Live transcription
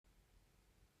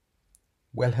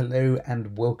Well, hello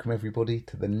and welcome everybody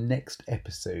to the next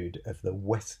episode of the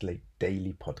Westlake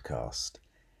Daily Podcast.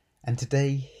 And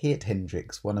today, Geert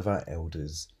Hendricks, one of our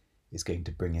elders, is going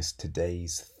to bring us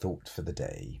today's thought for the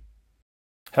day.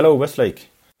 Hello Westlake.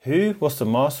 Who was the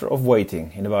master of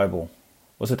waiting in the Bible?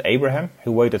 Was it Abraham,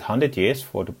 who waited 100 years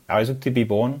for Isaac to be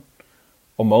born?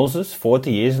 Or Moses,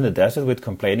 40 years in the desert with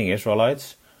complaining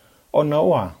Israelites? Or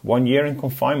Noah, 1 year in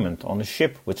confinement on a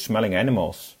ship with smelling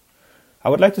animals? I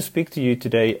would like to speak to you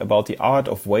today about the art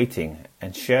of waiting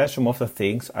and share some of the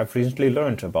things I've recently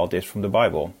learned about this from the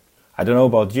Bible. I don't know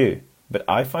about you, but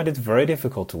I find it very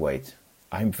difficult to wait.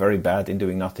 I'm very bad in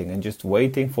doing nothing and just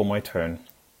waiting for my turn.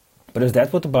 But is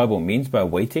that what the Bible means by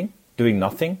waiting, doing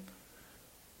nothing?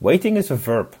 Waiting is a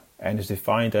verb and is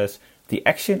defined as the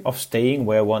action of staying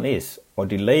where one is or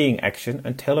delaying action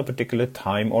until a particular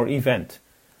time or event.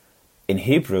 In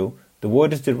Hebrew, the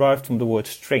word is derived from the word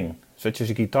string, such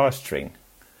as a guitar string.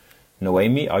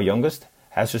 Noemi, our youngest,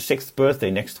 has her 6th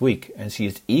birthday next week and she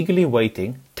is eagerly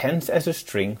waiting, tense as a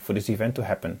string, for this event to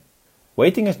happen.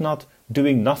 Waiting is not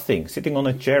doing nothing, sitting on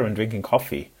a chair and drinking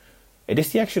coffee. It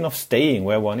is the action of staying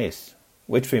where one is,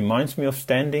 which reminds me of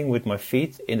standing with my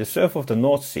feet in the surf of the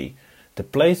North Sea, the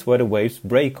place where the waves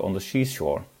break on the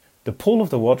seashore. The pull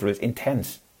of the water is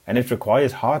intense and it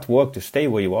requires hard work to stay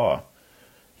where you are.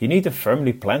 You need to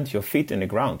firmly plant your feet in the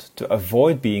ground to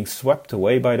avoid being swept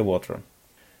away by the water.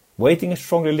 Waiting is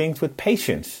strongly linked with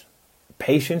patience.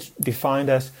 Patience defined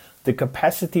as the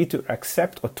capacity to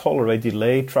accept or tolerate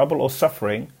delay, trouble or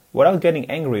suffering without getting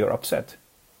angry or upset.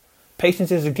 Patience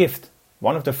is a gift,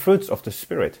 one of the fruits of the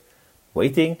Spirit.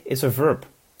 Waiting is a verb,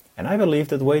 and I believe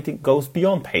that waiting goes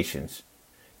beyond patience.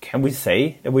 Can we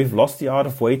say that we've lost the art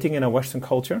of waiting in our Western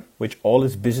culture, which all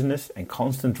is business and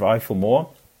constant drive for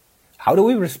more? How do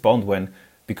we respond when,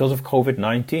 because of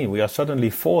COVID-19, we are suddenly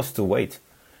forced to wait?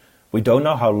 We don't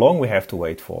know how long we have to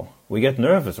wait for. We get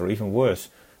nervous or even worse,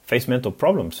 face mental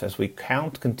problems as we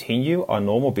can't continue our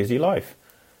normal busy life.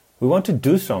 We want to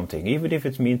do something, even if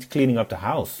it means cleaning up the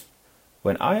house.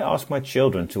 When I ask my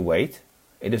children to wait,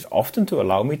 it is often to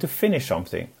allow me to finish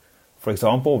something. For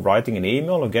example, writing an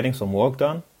email or getting some work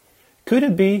done. Could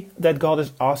it be that God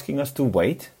is asking us to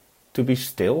wait, to be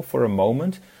still for a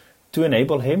moment, to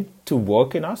enable Him to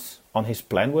work in us, on His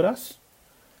plan with us?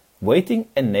 Waiting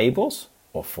enables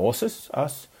or forces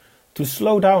us to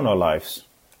slow down our lives,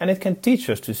 and it can teach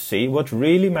us to see what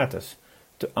really matters,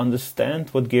 to understand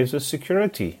what gives us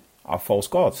security, our false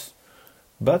gods.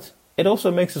 But it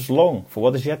also makes us long for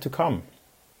what is yet to come.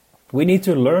 We need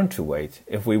to learn to wait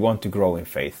if we want to grow in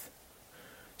faith.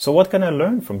 So what can I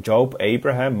learn from Job,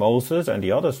 Abraham, Moses and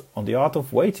the others on the art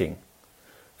of waiting?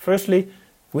 Firstly,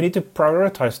 we need to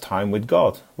prioritize time with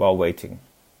God while waiting.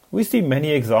 We see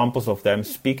many examples of them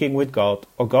speaking with God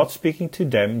or God speaking to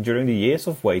them during the years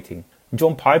of waiting.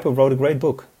 John Piper wrote a great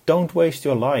book, Don't Waste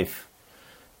Your Life.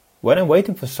 When I'm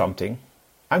waiting for something,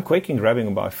 I'm quick in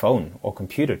grabbing my phone or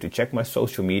computer to check my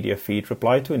social media feed,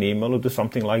 reply to an email or do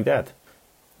something like that.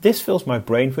 This fills my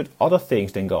brain with other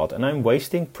things than God and I'm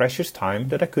wasting precious time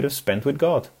that I could have spent with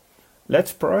God.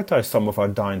 Let's prioritize some of our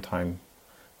downtime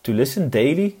to listen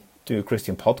daily to a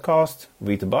Christian podcast,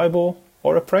 read the Bible,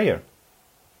 or a prayer.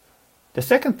 The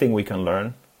second thing we can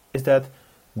learn is that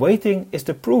waiting is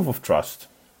the proof of trust.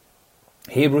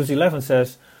 Hebrews 11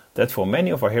 says that for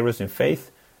many of our heroes in faith,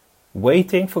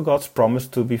 waiting for God's promise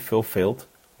to be fulfilled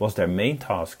was their main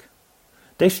task.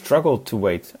 They struggled to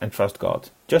wait and trust God,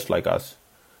 just like us.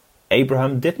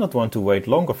 Abraham did not want to wait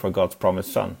longer for God's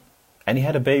promised son, and he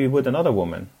had a baby with another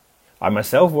woman. I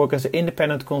myself work as an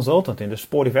independent consultant in the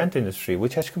sport event industry,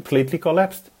 which has completely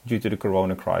collapsed due to the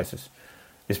corona crisis.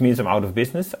 This means I'm out of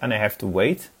business and I have to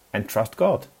wait and trust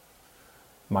God.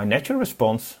 My natural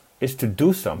response is to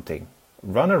do something,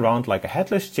 run around like a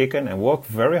headless chicken and work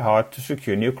very hard to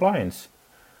secure new clients.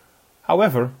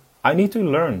 However, I need to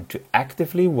learn to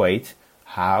actively wait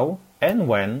how and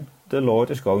when the Lord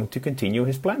is going to continue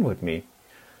His plan with me.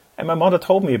 And my mother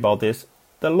told me about this.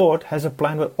 The Lord has a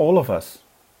plan with all of us.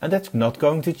 And that's not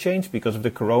going to change because of the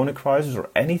corona crisis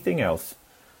or anything else.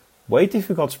 Waiting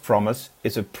for God's promise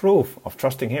is a proof of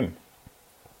trusting Him.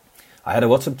 I had a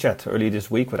WhatsApp chat earlier this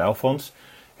week with Alphonse,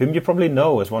 whom you probably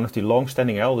know as one of the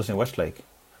long-standing elders in Westlake.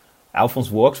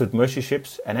 Alphonse works with Mercy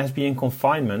Ships and has been in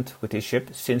confinement with his ship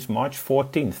since March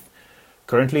 14th.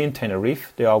 Currently in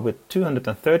Tenerife, they are with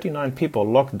 239 people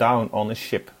locked down on a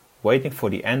ship, waiting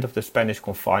for the end of the Spanish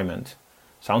confinement.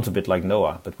 Sounds a bit like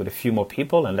Noah, but with a few more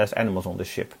people and less animals on the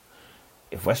ship.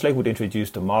 If Westlake would introduce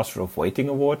the Master of Waiting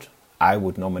Award, I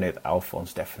would nominate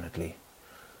Alphonse definitely.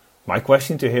 My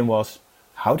question to him was,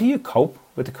 how do you cope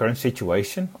with the current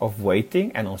situation of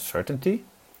waiting and uncertainty?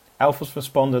 Alphonse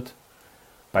responded,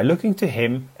 By looking to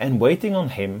Him and waiting on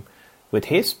Him, with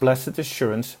His blessed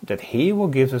assurance that He will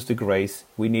give us the grace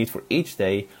we need for each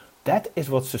day, that is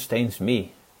what sustains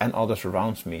me and others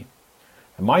around me.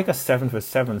 And Micah 7 verse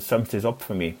 7 sums this up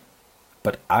for me.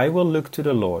 But I will look to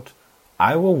the Lord.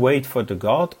 I will wait for the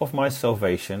God of my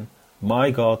salvation.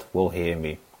 My God will hear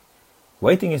me.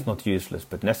 Waiting is not useless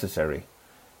but necessary.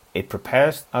 It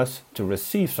prepares us to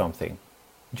receive something.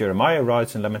 Jeremiah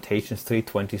writes in Lamentations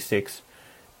 3:26,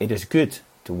 "It is good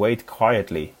to wait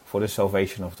quietly for the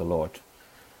salvation of the Lord."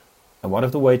 And what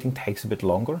if the waiting takes a bit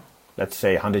longer? Let's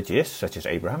say 100 years, such as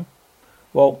Abraham.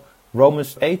 Well,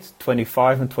 Romans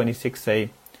 8:25 and 26 say,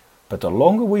 "But the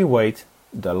longer we wait,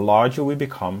 the larger we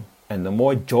become, and the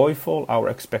more joyful our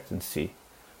expectancy.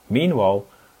 Meanwhile,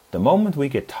 the moment we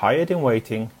get tired in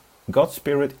waiting, God's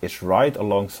Spirit is right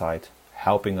alongside,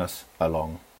 helping us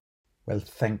along." Well,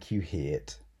 thank you,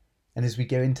 Geert. And as we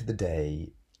go into the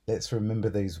day, let's remember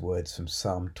those words from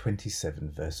Psalm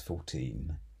 27 verse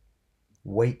 14.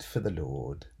 Wait for the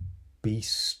Lord, be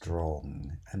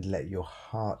strong, and let your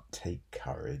heart take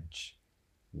courage.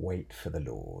 Wait for the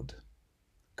Lord.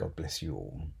 God bless you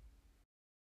all.